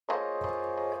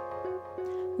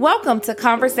Welcome to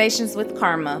Conversations with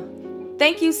Karma.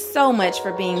 Thank you so much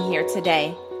for being here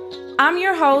today. I'm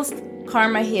your host,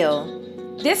 Karma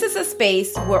Hill. This is a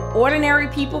space where ordinary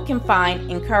people can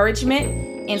find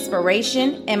encouragement,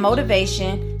 inspiration, and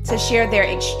motivation to share their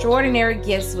extraordinary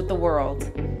gifts with the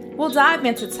world. We'll dive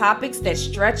into topics that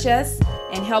stretch us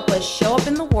and help us show up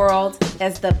in the world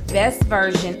as the best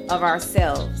version of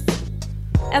ourselves.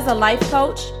 As a life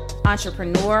coach,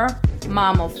 entrepreneur,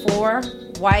 mom of four,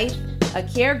 wife, a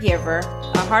caregiver,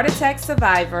 a heart attack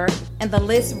survivor, and the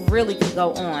list really could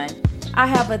go on. I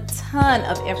have a ton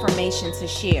of information to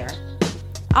share.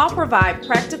 I'll provide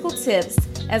practical tips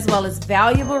as well as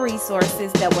valuable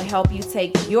resources that will help you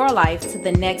take your life to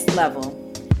the next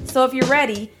level. So if you're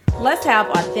ready, let's have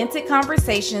authentic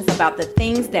conversations about the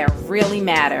things that really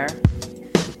matter.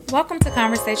 Welcome to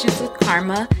Conversations with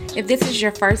Karma. If this is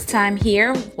your first time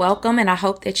here, welcome, and I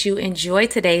hope that you enjoy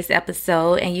today's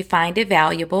episode and you find it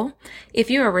valuable. If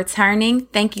you are returning,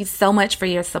 thank you so much for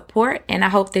your support, and I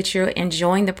hope that you're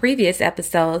enjoying the previous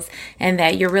episodes and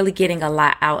that you're really getting a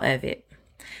lot out of it.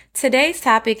 Today's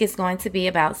topic is going to be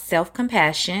about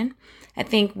self-compassion. I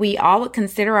think we all would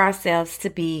consider ourselves to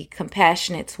be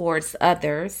compassionate towards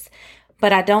others,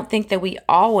 but I don't think that we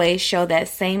always show that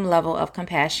same level of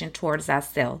compassion towards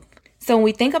ourselves. So when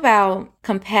we think about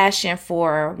compassion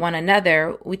for one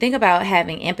another, we think about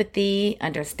having empathy,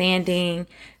 understanding,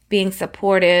 being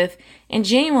supportive, and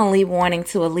genuinely wanting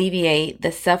to alleviate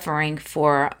the suffering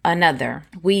for another.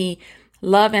 We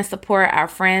love and support our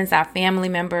friends, our family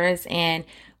members, and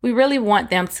we really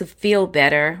want them to feel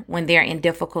better when they're in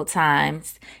difficult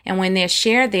times and when they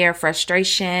share their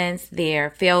frustrations,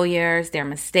 their failures, their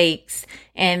mistakes,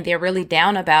 and they're really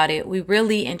down about it. We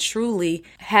really and truly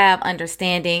have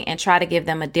understanding and try to give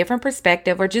them a different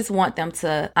perspective or just want them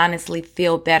to honestly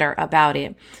feel better about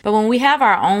it. But when we have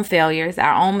our own failures,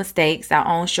 our own mistakes, our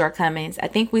own shortcomings, I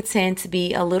think we tend to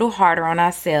be a little harder on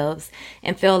ourselves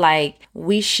and feel like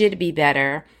we should be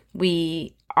better.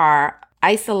 We are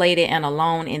isolated and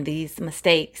alone in these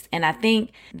mistakes. And I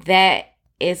think that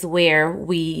is where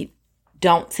we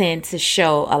don't tend to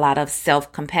show a lot of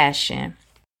self-compassion.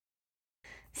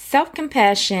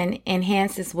 Self-compassion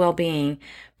enhances well-being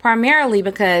primarily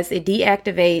because it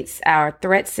deactivates our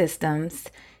threat systems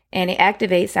and it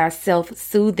activates our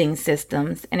self-soothing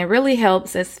systems. And it really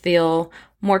helps us feel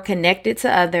more connected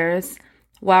to others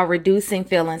while reducing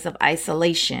feelings of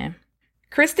isolation.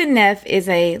 Kristin Neff is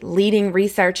a leading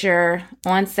researcher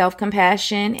on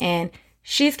self-compassion, and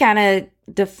she's kind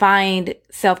of defined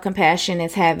self-compassion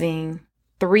as having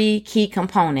three key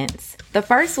components. The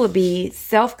first would be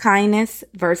self-kindness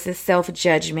versus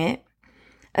self-judgment,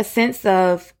 a sense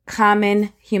of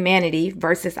common humanity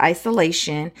versus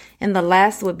isolation, and the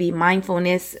last would be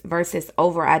mindfulness versus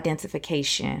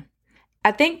over-identification.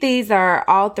 I think these are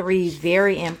all three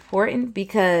very important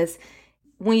because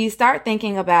when you start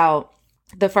thinking about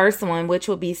the first one, which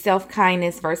will be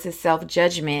self-kindness versus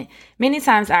self-judgment, many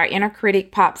times our inner critic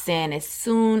pops in as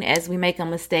soon as we make a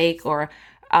mistake or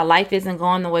our life isn't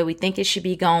going the way we think it should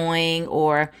be going,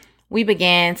 or we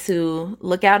began to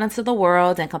look out into the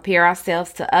world and compare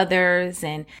ourselves to others.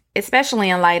 And especially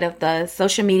in light of the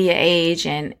social media age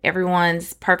and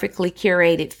everyone's perfectly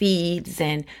curated feeds,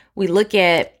 and we look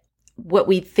at what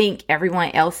we think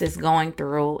everyone else is going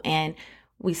through and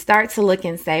we start to look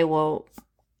and say, well,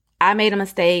 I made a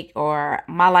mistake, or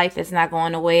my life is not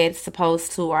going the way it's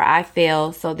supposed to, or I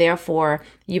failed. So therefore,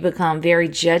 you become very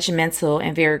judgmental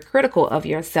and very critical of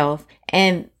yourself.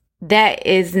 And that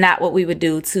is not what we would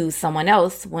do to someone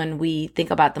else when we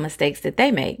think about the mistakes that they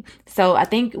make. So I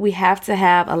think we have to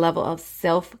have a level of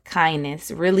self-kindness,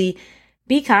 really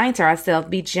be kind to ourselves,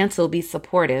 be gentle, be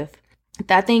supportive.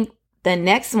 I think the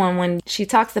next one, when she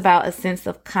talks about a sense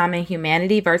of common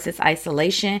humanity versus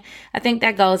isolation, I think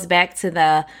that goes back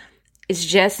to it's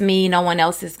just me. No one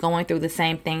else is going through the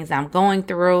same things I'm going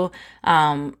through.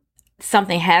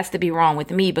 Something has to be wrong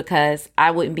with me because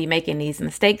I wouldn't be making these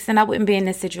mistakes and I wouldn't be in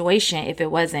this situation if it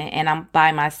wasn't, and I'm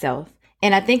by myself.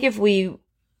 And I think if we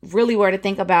really were to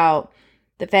think about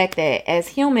the fact that as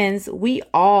humans, we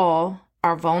all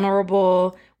are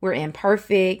vulnerable, we're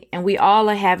imperfect, and we all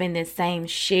are having this same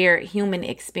shared human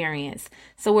experience.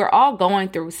 So we're all going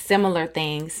through similar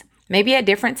things, maybe at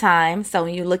different times. So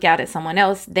when you look out at someone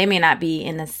else, they may not be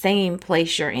in the same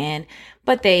place you're in,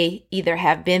 but they either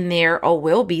have been there or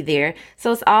will be there.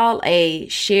 So it's all a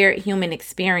shared human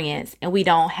experience, and we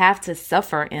don't have to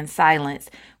suffer in silence.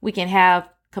 We can have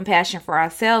compassion for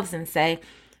ourselves and say,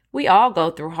 we all go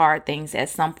through hard things at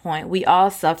some point. We all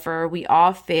suffer. We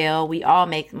all fail. We all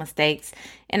make mistakes.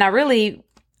 And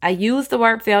I use the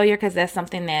word failure because that's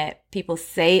something that people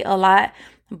say a lot.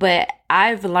 but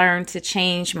I've learned to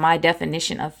change my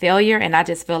definition of failure. And I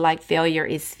just feel like failure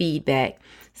is feedback.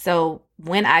 So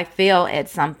when I fail at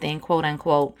something, quote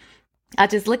unquote, I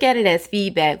just look at it as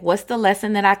feedback. What's the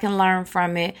lesson that I can learn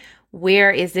from it? Where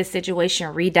is this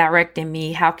situation redirecting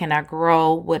me? How can I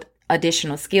grow? What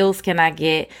additional skills can I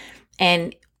get?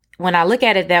 And when I look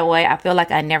at it that way, I feel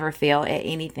like I never fail at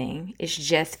anything. It's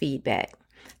just feedback.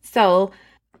 So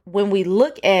when we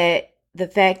look at the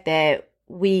fact that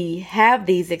we have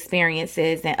these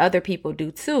experiences and other people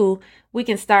do too, we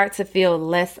can start to feel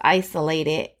less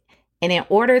isolated. And in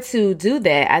order to do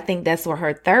that, I think that's where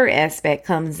her third aspect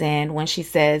comes in when she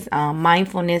says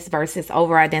mindfulness versus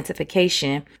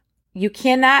over-identification. You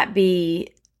cannot be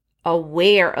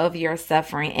aware of your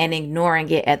suffering and ignoring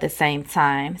it at the same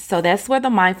time. So that's where the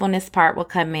mindfulness part will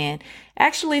come in.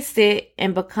 Actually sit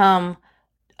and become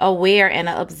aware and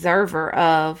an observer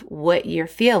of what you're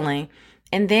feeling.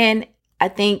 And then I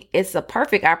think it's a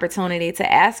perfect opportunity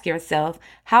to ask yourself,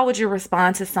 how would you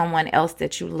respond to someone else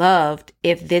that you loved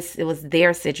if it was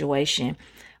their situation?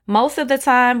 Most of the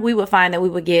time, we would find that we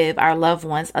would give our loved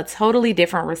ones a totally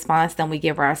different response than we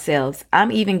give ourselves.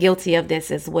 I'm even guilty of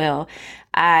this as well.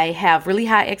 I have really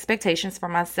high expectations for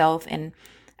myself, and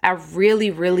I really,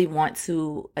 really want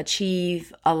to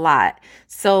achieve a lot.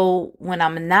 So when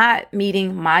I'm not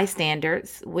meeting my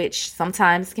standards, which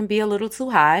sometimes can be a little too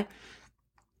high,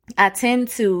 I tend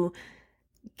to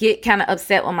get kind of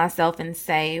upset with myself and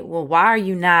say, well, why are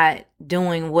you not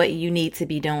doing what you need to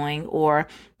be doing? Or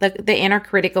the inner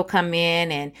critic will come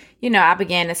in and, I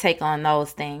began to take on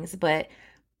those things. But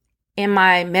in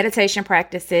my meditation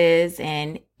practices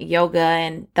and yoga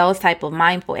and those type of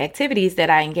mindful activities that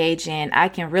I engage in, I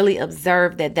can really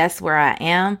observe that that's where I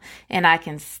am. And I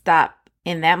can stop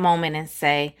in that moment and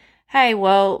say, hey,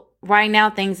 well, right now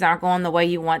things aren't going the way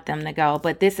you want them to go,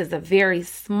 but this is a very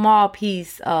small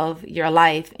piece of your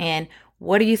life. And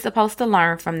what are you supposed to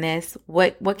learn from this?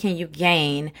 What can you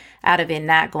gain out of it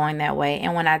not going that way?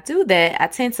 And when I do that, I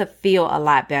tend to feel a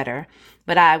lot better.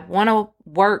 But I want to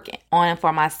work on it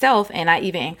for myself. And I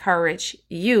even encourage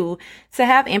you to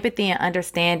have empathy and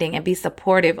understanding and be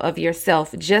supportive of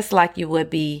yourself, just like you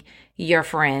would be your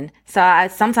friend. So I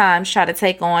sometimes try to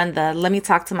take on let me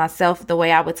talk to myself the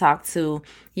way I would talk to,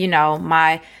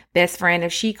 my best friend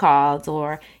if she called,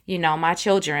 or, my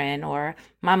children or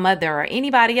my mother or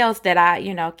anybody else that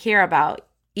I, care about,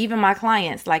 even my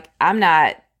clients. Like, I'm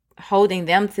not holding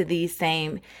them to these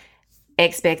same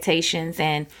expectations.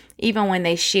 And even when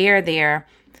they share their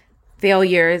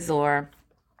failures or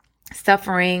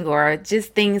suffering or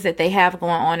just things that they have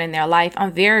going on in their life,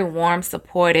 I'm very warm,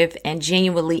 supportive, and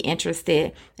genuinely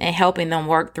interested in helping them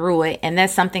work through it. And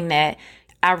that's something that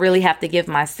I really have to give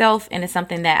myself, and it's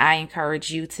something that I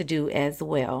encourage you to do as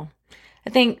well. I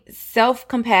think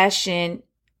self-compassion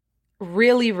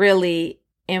really, really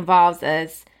involves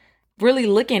us really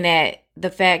looking at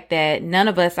the fact that none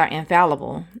of us are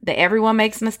infallible, that everyone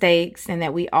makes mistakes, and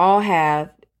that we all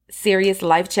have serious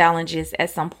life challenges at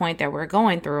some point that we're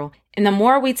going through. And the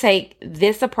more we take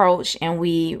this approach and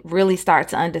we really start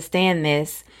to understand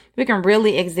this, we can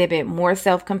really exhibit more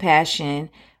self-compassion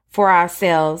for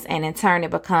ourselves. And in turn,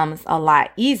 it becomes a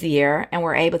lot easier, and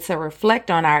we're able to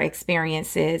reflect on our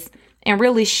experiences and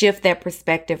really shift that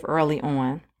perspective early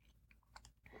on.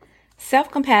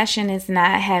 Self-compassion is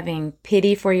not having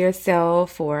pity for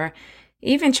yourself or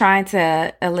even trying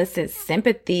to elicit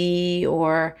sympathy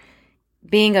or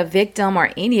being a victim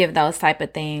or any of those type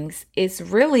of things. It's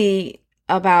really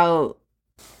about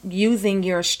using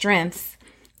your strengths,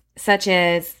 such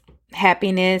as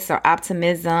happiness or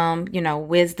optimism,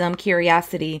 wisdom,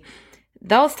 curiosity,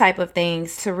 those type of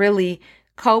things, to really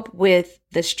cope with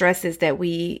the stresses that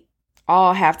we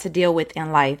all have to deal with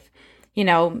in life.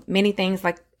 Many things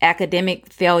like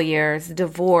academic failures,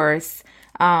 divorce,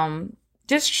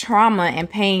 just trauma and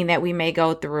pain that we may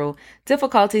go through,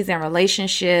 difficulties in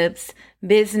relationships,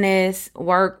 business,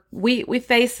 work. We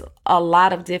face a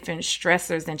lot of different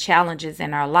stressors and challenges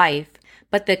in our life.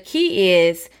 But the key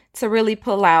is to really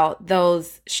pull out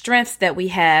those strengths that we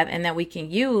have and that we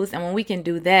can use. And when we can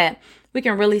do that, we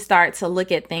can really start to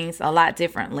look at things a lot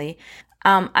differently.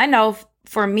 I know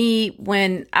for me,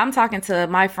 when I'm talking to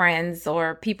my friends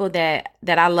or people that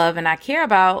I love and I care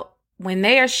about, when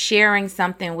they are sharing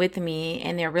something with me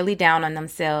and they're really down on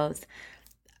themselves,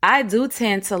 I do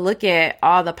tend to look at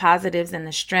all the positives and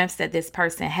the strengths that this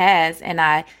person has, and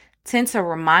I tend to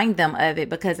remind them of it,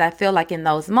 because I feel like in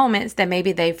those moments that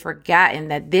maybe they've forgotten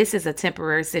that this is a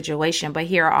temporary situation, but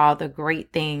here are all the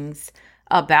great things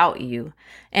about you.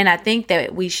 And I think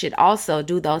that we should also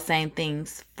do those same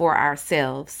things for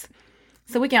ourselves.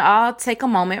 So we can all take a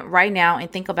moment right now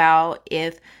and think about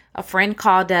if a friend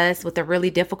called us with a really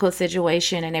difficult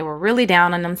situation and they were really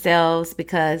down on themselves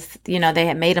because, they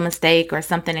had made a mistake or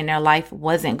something in their life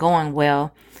wasn't going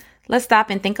well. Let's stop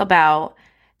and think about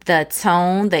the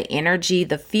tone, the energy,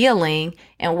 the feeling,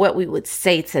 and what we would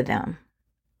say to them.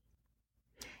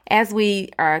 As we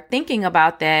are thinking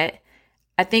about that,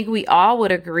 I think we all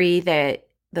would agree that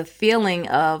the feeling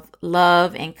of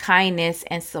love and kindness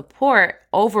and support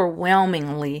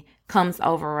overwhelmingly comes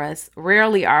over us.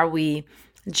 Rarely are we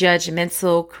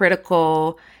judgmental,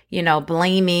 critical,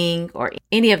 blaming or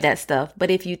any of that stuff. But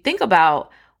if you think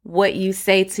about what you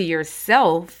say to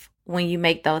yourself when you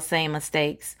make those same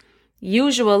mistakes,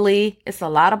 usually it's a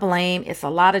lot of blame. It's a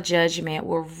lot of judgment.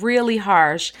 We're really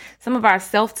harsh. Some of our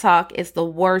self-talk is the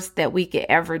worst that we could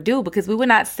ever do because we would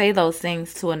not say those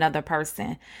things to another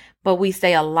person, but we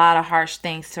say a lot of harsh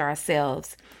things to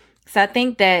ourselves. So I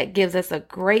think that gives us a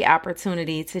great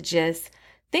opportunity to just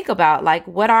think about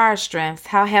what are our strengths?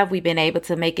 How have we been able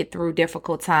to make it through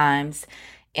difficult times?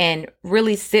 And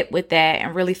really sit with that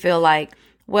and really feel like,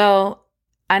 well,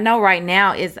 I know right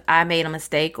now is I made a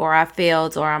mistake or I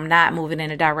failed or I'm not moving in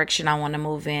the direction I want to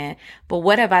move in. But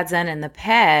what have I done in the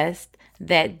past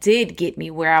that did get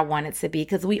me where I wanted to be?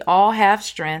 Because we all have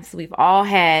strengths. We've all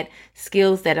had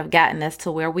skills that have gotten us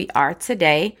to where we are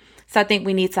today. So I think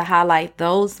we need to highlight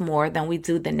those more than we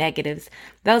do the negatives.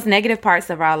 Those negative parts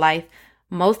of our life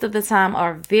most of the time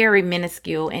are very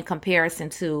minuscule in comparison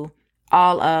to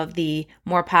all of the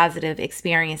more positive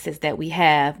experiences that we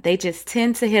have. They just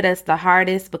tend to hit us the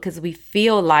hardest because we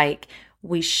feel like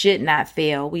we should not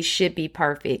fail. We should be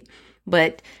perfect.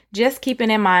 But just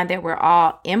keeping in mind that we're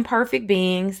all imperfect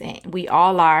beings and we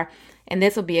all are. And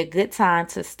this will be a good time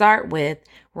to start with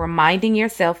reminding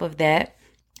yourself of that,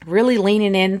 really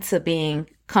leaning into being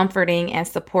comforting and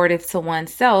supportive to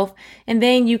oneself. And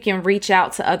then you can reach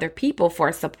out to other people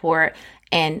for support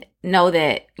and know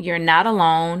that you're not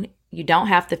alone. You don't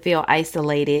have to feel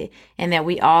isolated and that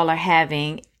we all are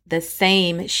having the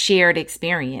same shared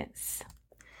experience.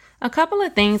 A couple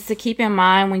of things to keep in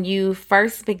mind when you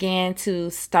first begin to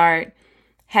start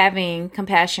having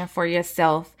compassion for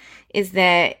yourself is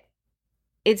that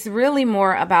it's really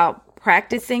more about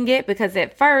practicing it because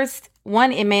at first,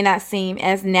 one, it may not seem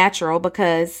as natural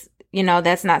because,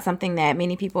 that's not something that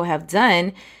many people have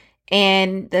done.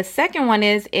 And the second one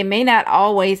is it may not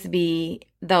always be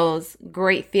those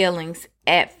great feelings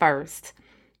at first.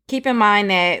 Keep in mind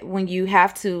that when you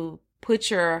have to put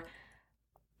your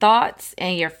thoughts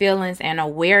and your feelings and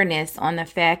awareness on the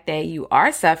fact that you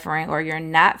are suffering or you're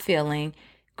not feeling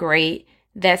great,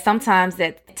 that sometimes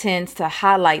that tends to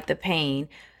highlight the pain.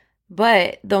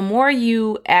 But the more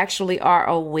you actually are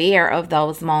aware of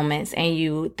those moments and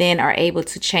you then are able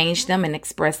to change them and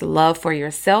express love for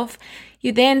yourself,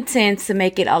 you then tend to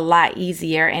make it a lot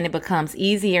easier and it becomes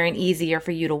easier and easier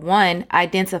for you to, one,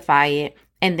 identify it,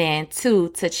 and then two,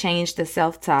 to change the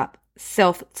self-talk.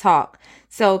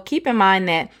 So keep in mind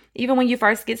that even when you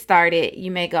first get started,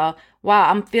 you may go, wow,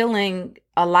 I'm feeling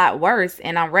a lot worse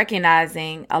and I'm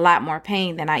recognizing a lot more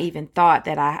pain than I even thought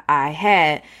that I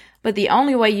had. But the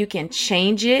only way you can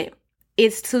change it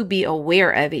is to be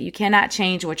aware of it. You cannot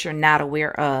change what you're not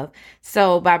aware of.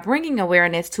 So by bringing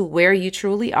awareness to where you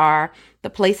truly are,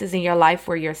 the places in your life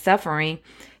where you're suffering,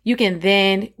 you can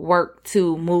then work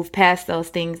to move past those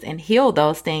things and heal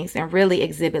those things and really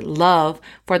exhibit love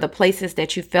for the places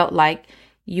that you felt like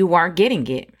you weren't getting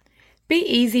it. Be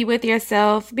easy with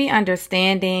yourself, be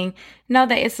understanding, know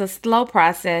that it's a slow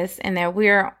process and that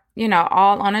we're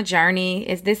all on a journey.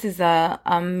 This is a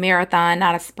marathon,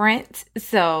 not a sprint.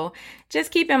 So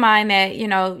just keep in mind that,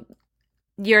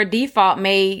 your default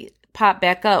may pop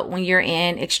back up when you're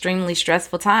in extremely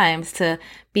stressful times to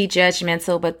be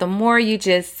judgmental. But the more you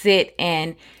just sit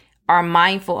and are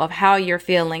mindful of how you're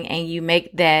feeling and you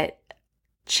make that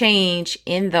change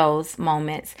in those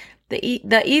moments,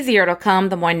 the easier it'll come,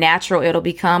 the more natural it'll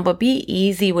become. But be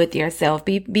easy with yourself.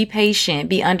 Be patient.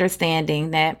 Be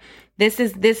understanding that this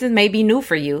is maybe new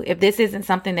for you. If this isn't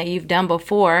something that you've done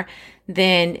before,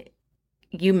 then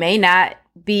you may not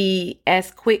be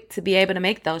as quick to be able to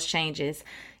make those changes.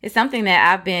 It's something that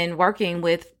I've been working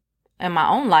with in my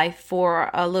own life for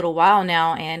a little while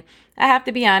now. And I have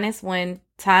to be honest, when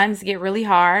times get really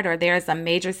hard or there's a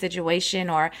major situation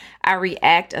or I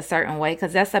react a certain way,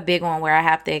 because that's a big one where I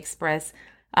have to express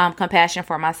compassion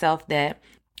for myself, that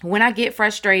when I get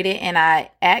frustrated and I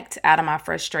act out of my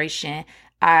frustration,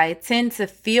 I tend to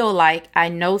feel like I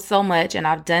know so much and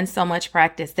I've done so much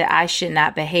practice that I should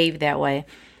not behave that way.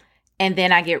 And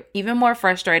then I get even more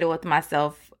frustrated with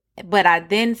myself. But I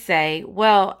then say,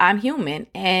 well, I'm human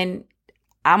and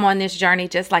I'm on this journey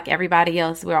just like everybody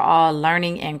else. We're all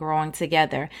learning and growing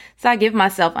together. So I give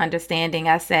myself understanding.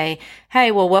 I say,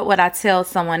 hey, well, what would I tell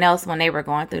someone else when they were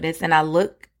going through this? And I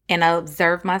look and I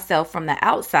observe myself from the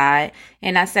outside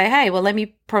and I say, hey, well, let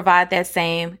me provide that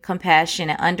same compassion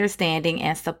and understanding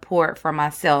and support for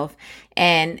myself,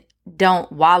 and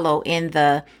don't wallow in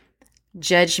the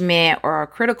judgment or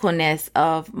criticalness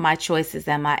of my choices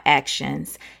and my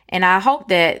actions. And I hope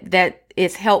that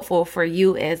is helpful for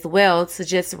you as well, to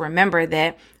just remember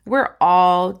that we're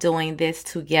all doing this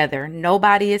together.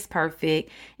 Nobody is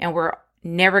perfect and we're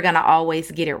never going to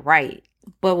always get it right.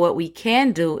 But what we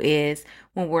can do is,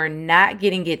 when we're not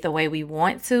getting it the way we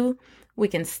want to, we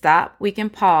can stop, we can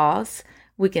pause,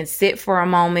 we can sit for a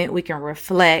moment, we can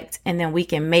reflect, and then we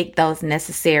can make those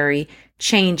necessary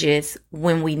changes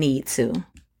when we need to.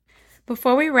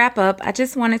 Before we wrap up, I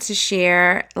just wanted to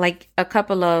share a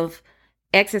couple of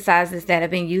exercises that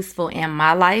have been useful in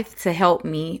my life to help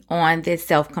me on this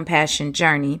self-compassion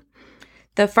journey.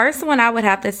 The first one I would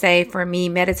have to say for me,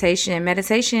 meditation.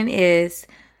 Meditation is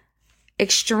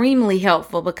extremely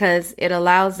helpful because it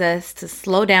allows us to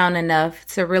slow down enough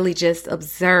to really just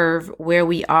observe where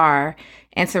we are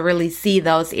and to really see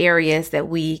those areas that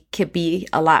we could be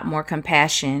have a lot more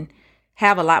compassion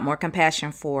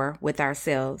for with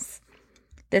ourselves.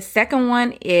 The second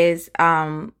one is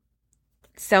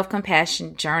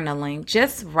self-compassion journaling,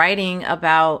 just writing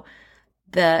about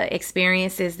the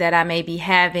experiences that I may be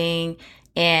having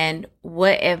and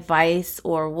what advice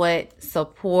or what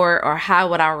support or how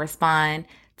would I respond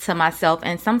to myself.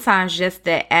 And sometimes just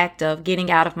the act of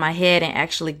getting out of my head and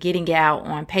actually getting it out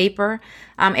on paper,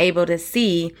 I'm able to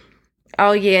see,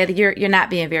 oh yeah, you're not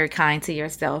being very kind to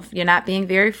yourself. You're not being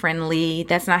very friendly.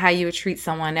 That's not how you would treat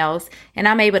someone else. And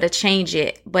I'm able to change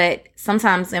it. But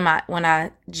sometimes when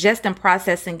I just am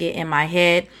processing it in my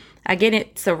head, I get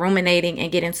into ruminating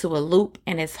and get into a loop,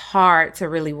 and it's hard to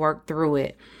really work through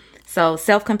it. So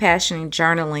self-compassion and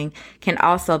journaling can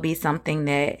also be something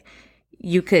that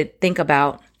you could think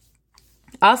about.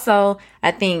 Also,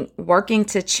 I think working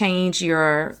to change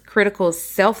your critical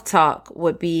self-talk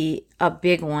would be a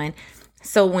big one.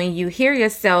 So when you hear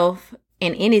yourself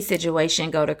in any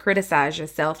situation go to criticize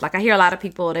yourself, like I hear a lot of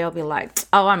people, they'll be like,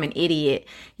 oh, I'm an idiot.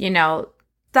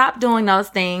 Stop doing those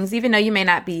things. Even though you may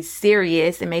not be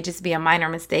serious, it may just be a minor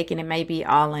mistake and it may be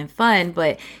all in fun.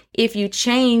 But if you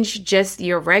change just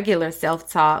your regular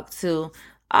self-talk to,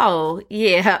 oh,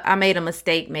 yeah, I made a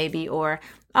mistake maybe, or,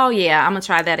 oh, yeah, I'm going to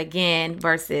try that again,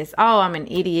 versus, oh, I'm an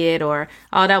idiot, or,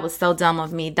 oh, that was so dumb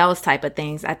of me, those type of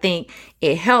things. I think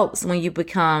it helps when you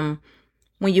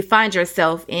find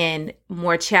yourself in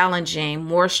more challenging,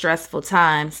 more stressful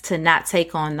times to not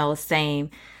take on those same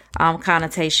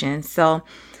connotations. So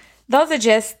those are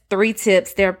just 3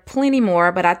 tips. There are plenty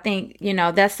more, but I think,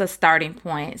 that's a starting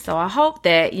point. So I hope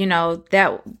that,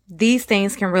 that these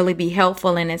things can really be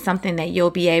helpful, and it's something that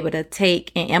you'll be able to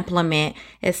take and implement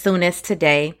as soon as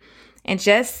today. And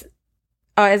just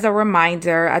as a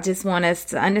reminder, I just want us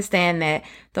to understand that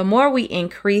the more we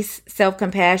increase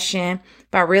self-compassion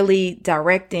by really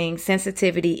directing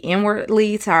sensitivity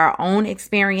inwardly to our own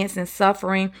experience and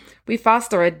suffering, we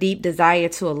foster a deep desire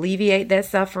to alleviate that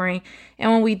suffering. And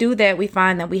when we do that, we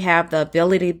find that we have the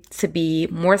ability to be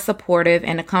more supportive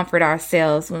and to comfort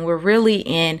ourselves when we're really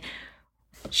in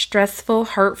stressful,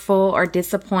 hurtful, or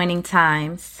disappointing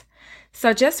times.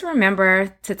 So just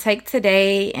remember to take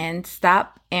today and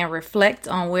stop and reflect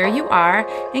on where you are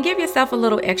and give yourself a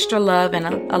little extra love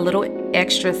and a little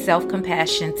extra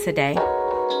self-compassion today.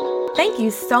 Thank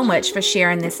you so much for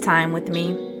sharing this time with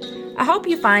me. I hope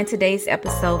you find today's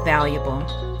episode valuable.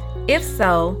 If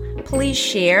so, please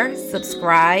share,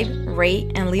 subscribe,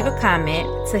 rate, and leave a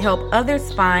comment to help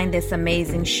others find this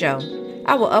amazing show.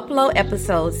 I will upload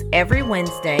episodes every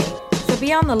Wednesday, so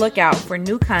be on the lookout for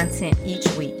new content each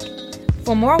week.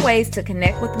 For more ways to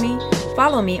connect with me,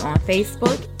 follow me on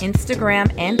Facebook,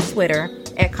 Instagram, and Twitter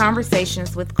at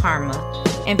Conversations with Karma,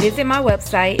 and visit my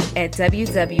website at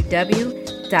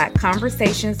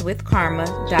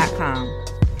www.conversationswithkarma.com.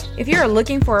 If you're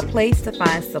looking for a place to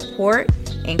find support,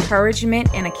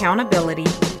 encouragement, and accountability,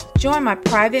 join my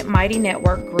private Mighty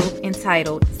Network group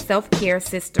entitled Self-Care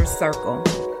Sisters Circle.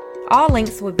 All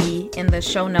links will be in the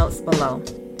show notes below.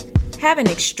 Have an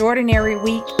extraordinary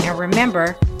week, and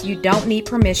remember, you don't need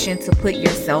permission to put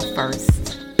yourself first.